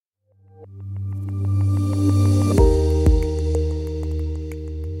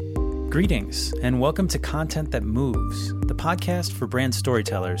Greetings, and welcome to Content That Moves, the podcast for brand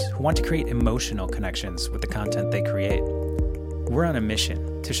storytellers who want to create emotional connections with the content they create. We're on a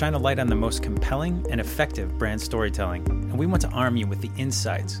mission to shine a light on the most compelling and effective brand storytelling, and we want to arm you with the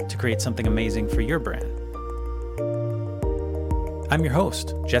insights to create something amazing for your brand. I'm your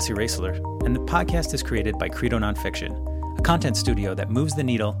host, Jesse Raessler, and the podcast is created by Credo Nonfiction, a content studio that moves the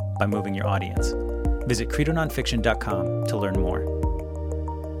needle by moving your audience. Visit credononfiction.com to learn more.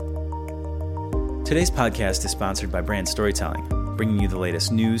 Today's podcast is sponsored by Brand Storytelling, bringing you the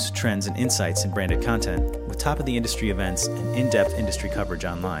latest news, trends, and insights in branded content with top-of-the-industry events and in-depth industry coverage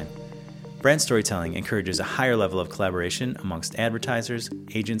online. Brand Storytelling encourages a higher level of collaboration amongst advertisers,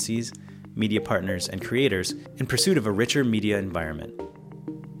 agencies, media partners, and creators in pursuit of a richer media environment.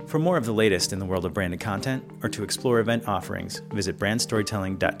 For more of the latest in the world of branded content or to explore event offerings, visit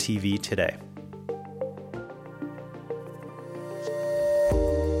brandstorytelling.tv today.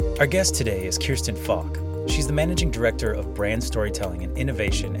 Our guest today is Kirsten Falk. She's the Managing Director of Brand Storytelling and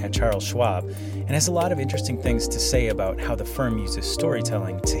Innovation at Charles Schwab and has a lot of interesting things to say about how the firm uses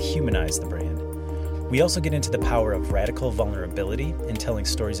storytelling to humanize the brand. We also get into the power of radical vulnerability in telling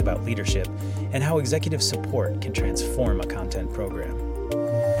stories about leadership and how executive support can transform a content program.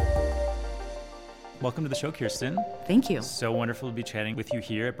 Welcome to the show, Kirsten. Thank you. So wonderful to be chatting with you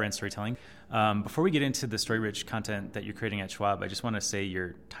here at Brand Storytelling. Before we get into the story-rich content that you're creating at Schwab, I just want to say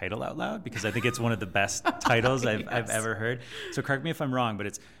your title out loud because I think it's one of the best titles I've ever heard. So correct me if I'm wrong, but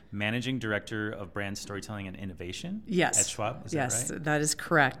it's Managing Director of Brand Storytelling and Innovation at Schwab. Is that right? Yes, that is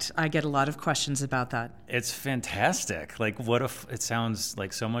correct. I get a lot of questions about that. It's fantastic. Like, it sounds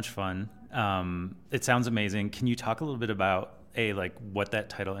like so much fun. It sounds amazing. Can you talk a little bit about what that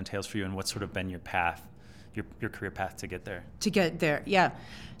title entails for you and what's sort of been your path, your career path to get there? Yeah.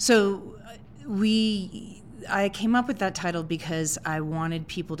 So I came up with that title because I wanted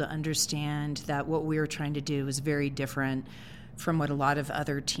people to understand that what we were trying to do was very different from what a lot of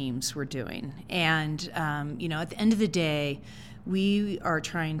other teams were doing. And, at the end of the day, we are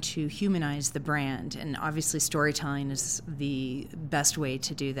trying to humanize the brand, and obviously storytelling is the best way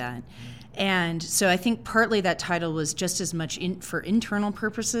to do that. And so I think partly that title was just as much for internal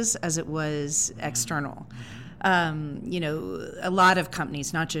purposes as it was external. A lot of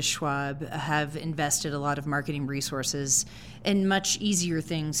companies, not just Schwab, have invested a lot of marketing resources in much easier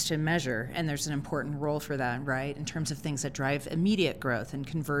things to measure, and there's an important role for that, right, in terms of things that drive immediate growth and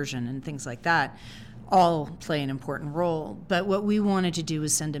conversion and things like that. All play an important role. But what we wanted to do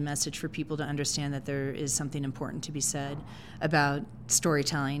was send a message for people to understand that there is something important to be said about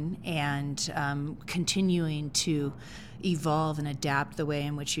storytelling and continuing to evolve and adapt the way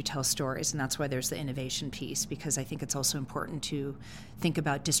in which you tell stories. And that's why there's the innovation piece, because I think it's also important to think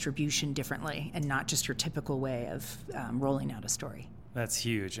about distribution differently and not just your typical way of rolling out a story. That's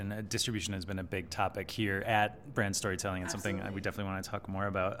huge, and distribution has been a big topic here at Brand Storytelling, and Absolutely. Something we definitely want to talk more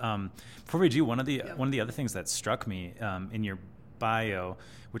about. Before we do, one of the other things that struck me in your bio,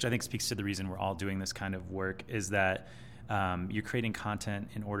 which I think speaks to the reason we're all doing this kind of work, is that you're creating content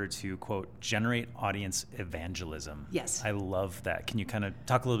in order to, quote, generate audience evangelism. Yes. I love that. Can you kind of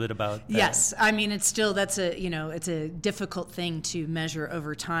talk a little bit about that? Yes. I mean, it's a difficult thing to measure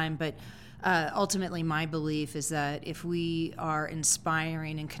over time, but ultimately, my belief is that if we are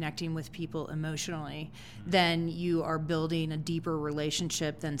inspiring and connecting with people emotionally, then you are building a deeper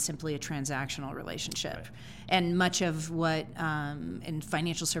relationship than simply a transactional relationship. Right. And much of what in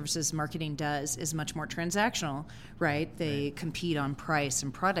financial services marketing does is much more transactional, right? They compete on price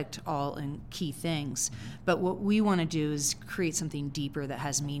and product, all in key things. But what we want to do is create something deeper that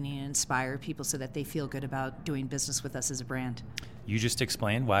has meaning and inspire people so that they feel good about doing business with us as a brand. You just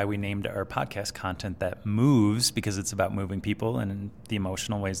explained why we named our podcast Content That Moves, because it's about moving people and the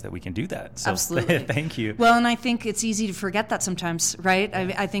emotional ways that we can do that. So Absolutely. Thank you. Well, and I think it's easy to forget that sometimes, right?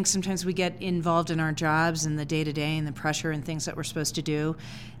 I think sometimes we get involved in our jobs and the day-to-day and the pressure and things that we're supposed to do.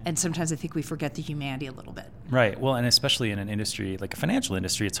 And sometimes I think we forget the humanity a little bit. Right. Well, and especially in an industry like a financial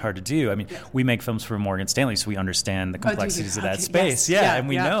industry, it's hard to do. I mean, we make films for Morgan Stanley, so we understand the complexities of that space. Yes. Yeah. And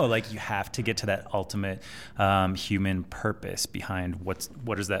we know, you have to get to that ultimate human purpose behind what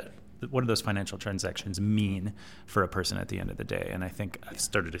do those financial transactions mean for a person at the end of the day? And I think I've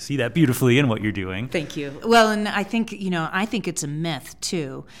started to see that beautifully in what you're doing. Thank you. Well, and I think it's a myth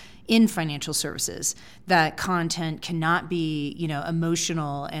too. in financial services, that content cannot be,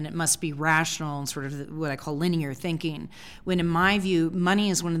 emotional, and it must be rational and sort of what I call linear thinking. When in my view, money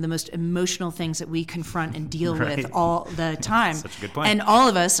is one of the most emotional things that we confront and deal with all the time. Such a good point. And all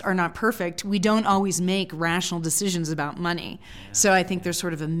of us are not perfect. We don't always make rational decisions about money. So I think there's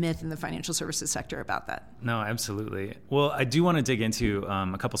sort of a myth in the financial services sector about that. No, absolutely. Well, I do want to dig into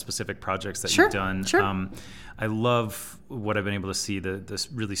a couple specific projects that Sure, you've done. sure. I love what I've been able to see,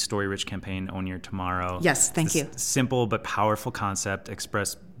 this really story-rich campaign, Own Your Tomorrow. Yes, thank you. Simple but powerful concept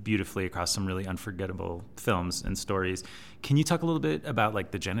expressed beautifully across some really unforgettable films and stories. Can you talk a little bit about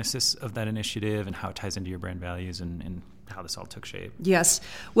like the genesis of that initiative and how it ties into your brand values and how this all took shape? Yes.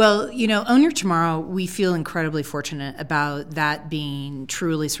 Well, Own Your Tomorrow, we feel incredibly fortunate about that being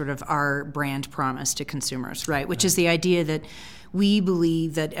truly sort of our brand promise to consumers, right? Which is the idea that we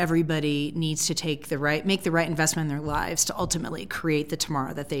believe that everybody needs to make the right investment in their lives to ultimately create the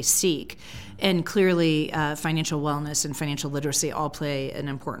tomorrow that they seek. And clearly, financial wellness and financial literacy all play an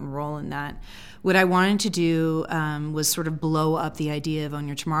important role in that. What I wanted to do was sort of blow up the idea of Own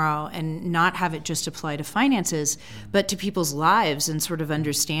Your Tomorrow and not have it just apply to finances, but to people's lives, and sort of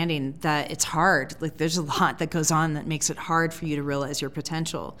understanding that it's hard. Like, there's a lot that goes on that makes it hard for you to realize your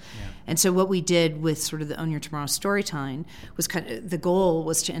potential. Yeah. And so what we did with sort of the Own Your Tomorrow storytelling was the goal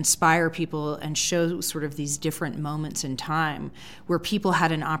was to inspire people and show sort of these different moments in time where people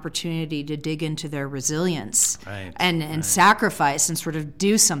had an opportunity to dig into their resilience and sacrifice and sort of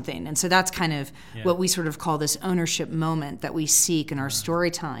do something. And so that's kind of what we sort of call this ownership moment that we seek in our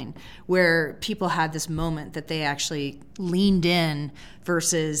storytelling, where people had this moment that they actually leaned in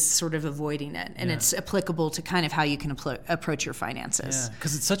versus sort of avoiding it. And it's applicable to kind of how you can approach your finances. Yeah,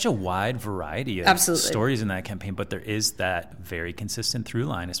 because it's such a wide variety of stories in that campaign, but there is that very consistent through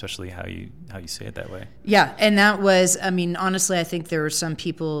line, especially how you say it that way. Yeah, and that was, honestly, I think there were some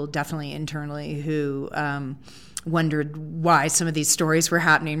people definitely internally who wondered why some of these stories were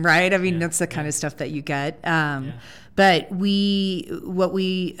happening, right? That's the kind of stuff that you get. But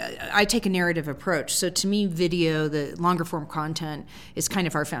I take a narrative approach. So to me, video, the longer form content, is kind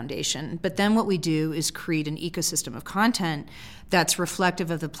of our foundation. But then what we do is create an ecosystem of content that's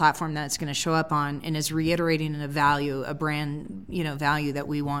reflective of the platform that it's going to show up on and is reiterating a brand, value that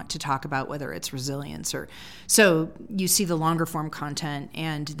we want to talk about, whether it's resilience or. So you see the longer form content,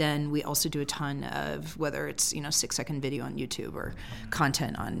 and then we also do a ton of, whether it's 6-second video on YouTube or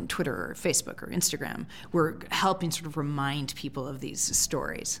content on Twitter or Facebook or Instagram. We're helping sort of remind people of these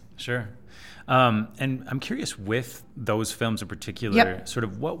stories. Sure. And I'm curious, with those films in particular, sort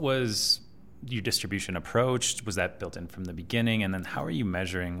of what was your distribution approach? Was that built in from the beginning? And then how are you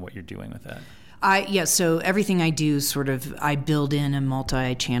measuring what you're doing with that? So everything I do I build in a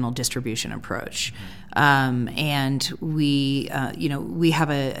multi-channel distribution approach. And we have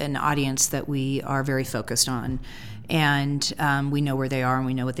an audience that we are very focused on. And we know where they are, and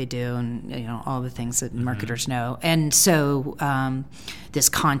we know what they do, and all the things that marketers know. And so this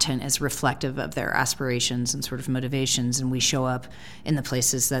content is reflective of their aspirations and sort of motivations, and we show up in the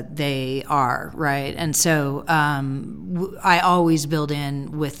places that they are, right? And so I always build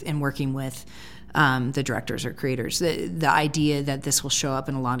in working with the directors or creators, the idea that this will show up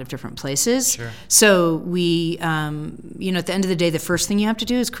in a lot of different places. Sure. So we, at the end of the day, the first thing you have to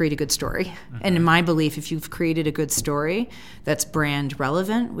do is create a good story. Mm-hmm. And in my belief, if you've created a good story that's brand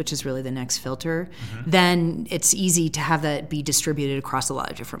relevant, which is really the next filter, then it's easy to have that be distributed across a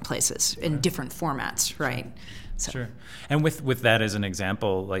lot of different places in different formats, right? So. Sure. And with that as an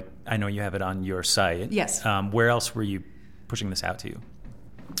example, like, I know you have it on your site. Yes. Where else were you pushing this out to?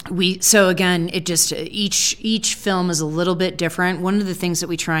 So again, it just each film is a little bit different. One of the things that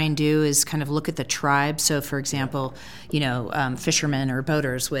we try and do is kind of look at the tribe. So, for example, fishermen or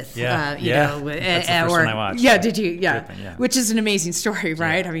boaters with That's the first one I watched. Yeah, did you? Yeah. Which is an amazing story,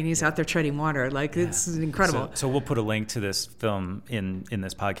 right? Yeah. He's out there treading water, it's incredible. So we'll put a link to this film in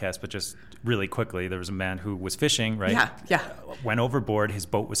this podcast, but just really quickly, there was a man who was fishing, right? Yeah. Went overboard. His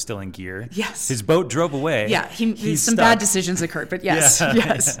boat was still in gear. Yes. His boat drove away. Yeah. Some bad decisions occurred, but yes.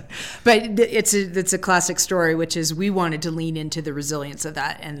 But it's a classic story, which is we wanted to lean into the resilience of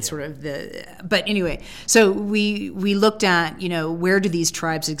that and sort of but anyway, so we looked at, where do these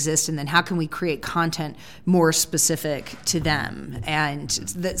tribes exist, and then how can we create content more specific to them and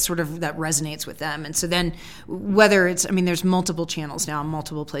that resonates with them. And so then whether it's, there's multiple channels now,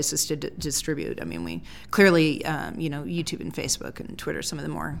 multiple places to distribute. We clearly, YouTube and Facebook and Twitter, some of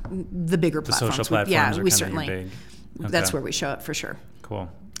the bigger platforms. Social platforms are we kind certainly, of big. Okay. That's where we show up for sure. Cool.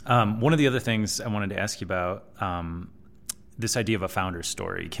 One of the other things I wanted to ask you about, this idea of a founder's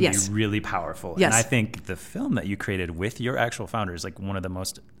story can be really powerful. Yes. And I think the film that you created with your actual founder is like one of the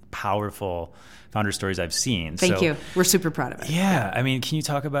most powerful founder stories I've seen. Thank you. We're super proud of it. Yeah. I mean, can you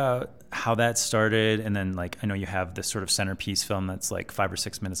talk about how that started? And then like, I know you have this sort of centerpiece film that's like 5 or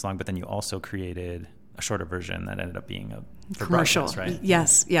 6 minutes long, but then you also created a shorter version that ended up being a commercial, right?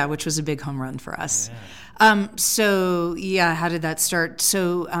 Yes. Yeah. Which was a big home run for us. Yeah. How did that start?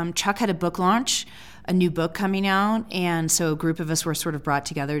 So Chuck had a book launch, a new book coming out. And so a group of us were sort of brought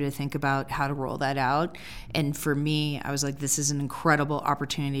together to think about how to roll that out. And for me, I was like, this is an incredible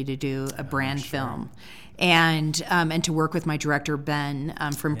opportunity to do a brand film. And to work with my director, Ben,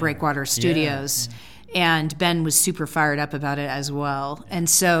 from Breakwater Studios. Yeah. And Ben was super fired up about it as well. And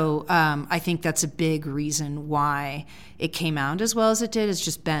so I think that's a big reason why it came out as well as it did, is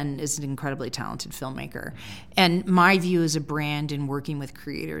just Ben is an incredibly talented filmmaker. And my view as a brand in working with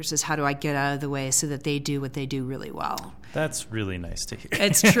creators is how do I get out of the way so that they do what they do really well. That's really nice to hear.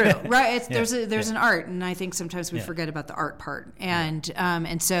 It's true, right? There's an art, and I think sometimes we forget about the art part. And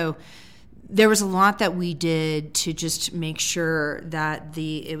so there was a lot that we did to just make sure that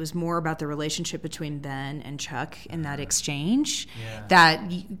it was more about the relationship between Ben and Chuck in that exchange that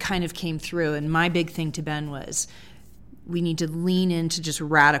kind of came through. And my big thing to Ben was, we need to lean into just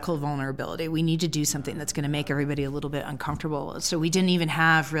radical vulnerability. We need to do something that's going to make everybody a little bit uncomfortable. So we didn't even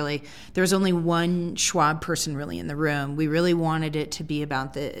have there was only one Schwab person really in the room. We really wanted it to be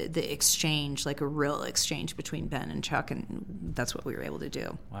about the exchange, like a real exchange between Ben and Chuck, and that's what we were able to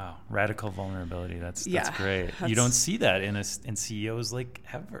do. Wow. Radical vulnerability. That's great. You don't see that in CEOs like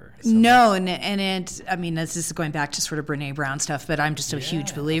ever. So no, this is going back to sort of Brene Brown stuff, but I'm just a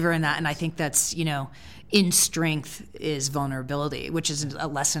huge believer in that. And I think that's, in strength is vulnerability, which is a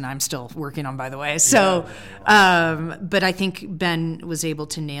lesson I'm still working on, by the way. So, but I think Ben was able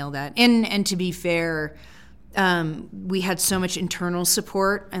to nail that. And to be fair, we had so much internal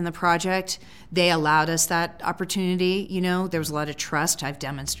support in the project. They allowed us that opportunity. There was a lot of trust.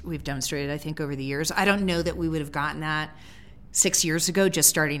 We've demonstrated, I think, over the years. I don't know that we would have gotten that 6 years ago, just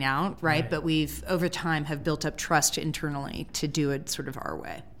starting out, right? But we've, over time, have built up trust internally to do it sort of our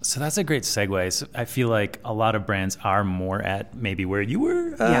way. So that's a great segue. So I feel like a lot of brands are more at maybe where you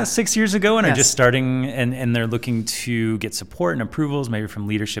were 6 years ago and are just starting, and they're looking to get support and approvals, maybe from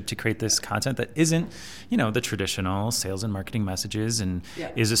leadership, to create this content that isn't, the traditional sales and marketing messages, and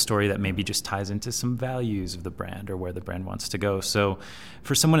is a story that maybe just ties into some values of the brand or where the brand wants to go. So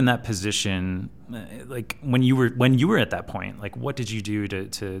for someone in that position, like when you were at that point, like what did you do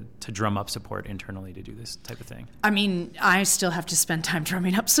to drum up support internally to do this type of thing? I mean, I still have to spend time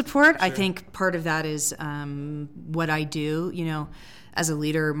drumming up support. Sure. I think part of that is what I do. As a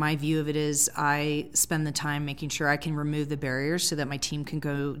leader, my view of it is I spend the time making sure I can remove the barriers so that my team can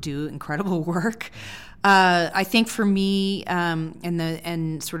go do incredible work. I think for me,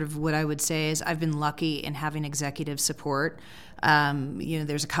 and sort of what I would say is I've been lucky in having executive support.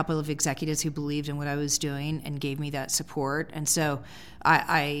 There's a couple of executives who believed in what I was doing and gave me that support. And so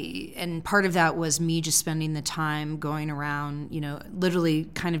and part of that was me just spending the time going around, literally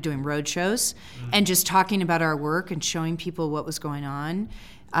kind of doing road shows and just talking about our work and showing people what was going on.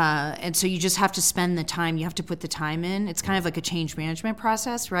 And so you just have to spend the time, you have to put the time in. It's kind of like a change management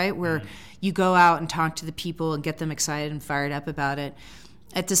process, right? Where you go out and talk to the people and get them excited and fired up about it.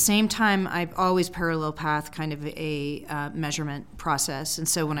 At the same time, I've always parallel path kind of a measurement process. And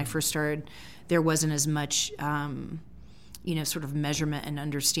so when I first started, there wasn't as much, sort of measurement and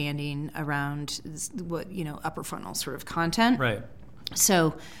understanding around what, upper funnel sort of content. Right.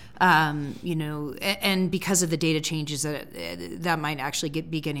 So, and because of the data changes, that might actually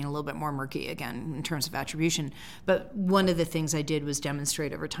be getting a little bit more murky again in terms of attribution. But one of the things I did was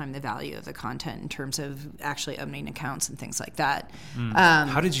demonstrate over time the value of the content in terms of actually opening accounts and things like that.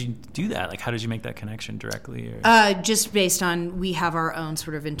 How did you do that? Like, how did you make that connection directly? Just based on, we have our own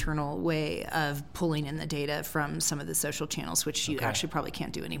sort of internal way of pulling in the data from some of the social channels, which you actually probably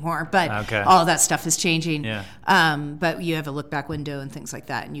can't do anymore. But all that stuff is changing. Yeah. But you have a look back window and things like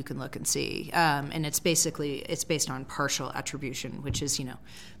that, and you can look and see. And it's based on partial attribution, which is,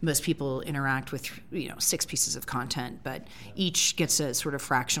 most people interact with, 6 pieces of content, but each gets a sort of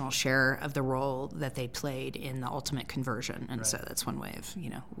fractional share of the role that they played in the ultimate conversion. And so that's one way of,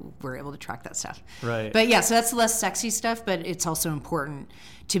 we're able to track that stuff. Right. But so that's the less sexy stuff, but it's also important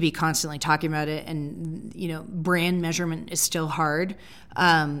to be constantly talking about it. And, brand measurement is still hard.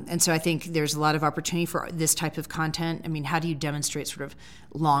 And so I think there's a lot of opportunity for this type of content. I mean, how do you demonstrate sort of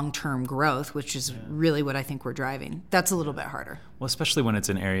long-term growth, which is really what I think we're driving? That's a little bit harder. Well, especially when it's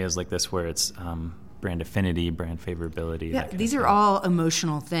in areas like this where it's brand affinity, brand favorability. Yeah, these are all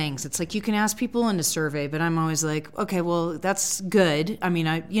emotional things. It's like you can ask people in a survey, but I'm always like, okay, well, that's good. I mean,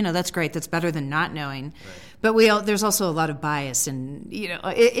 that's great. That's better than not knowing. Right. But there's also a lot of bias, and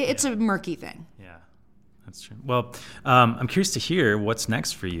it's a murky thing. That's true. Well, I'm curious to hear what's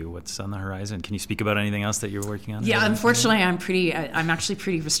next for you. What's on the horizon? Can you speak about anything else that you're working on? Yeah, unfortunately, I'm actually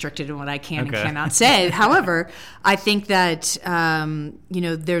pretty restricted in what I can and cannot say. However, I think that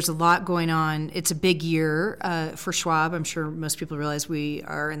there's a lot going on. It's a big year for Schwab. I'm sure most people realize we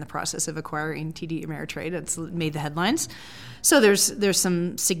are in the process of acquiring TD Ameritrade. It's made the headlines. So there's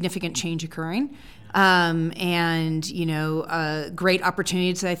some significant change occurring. Great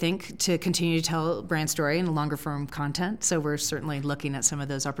opportunities, I think, to continue to tell brand story in longer form content. So we're certainly looking at some of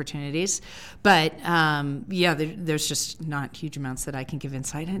those opportunities. But there's just not huge amounts that I can give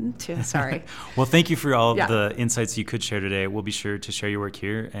insight into. Sorry. Well, thank you for all the insights you could share today. We'll be sure to share your work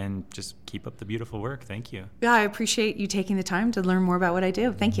here and just keep up the beautiful work. Thank you. Yeah, I appreciate you taking the time to learn more about what I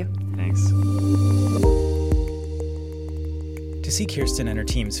do. Thank you. Thanks. To see Kirsten and her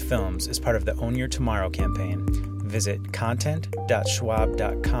team's films as part of the Own Your Tomorrow campaign, visit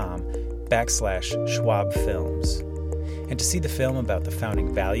content.schwab.com/Schwab Films. And to see the film about the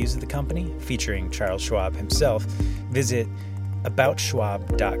founding values of the company, featuring Charles Schwab himself, visit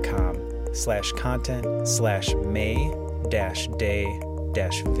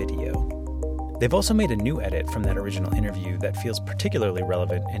aboutschwab.com/content/may-day-video. They've also made a new edit from that original interview that feels particularly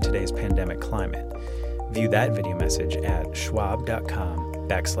relevant in today's pandemic climate. View that video message at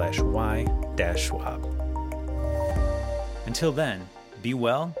schwab.com/y-schwab. Until then, be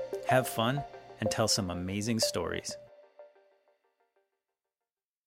well, have fun, and tell some amazing stories.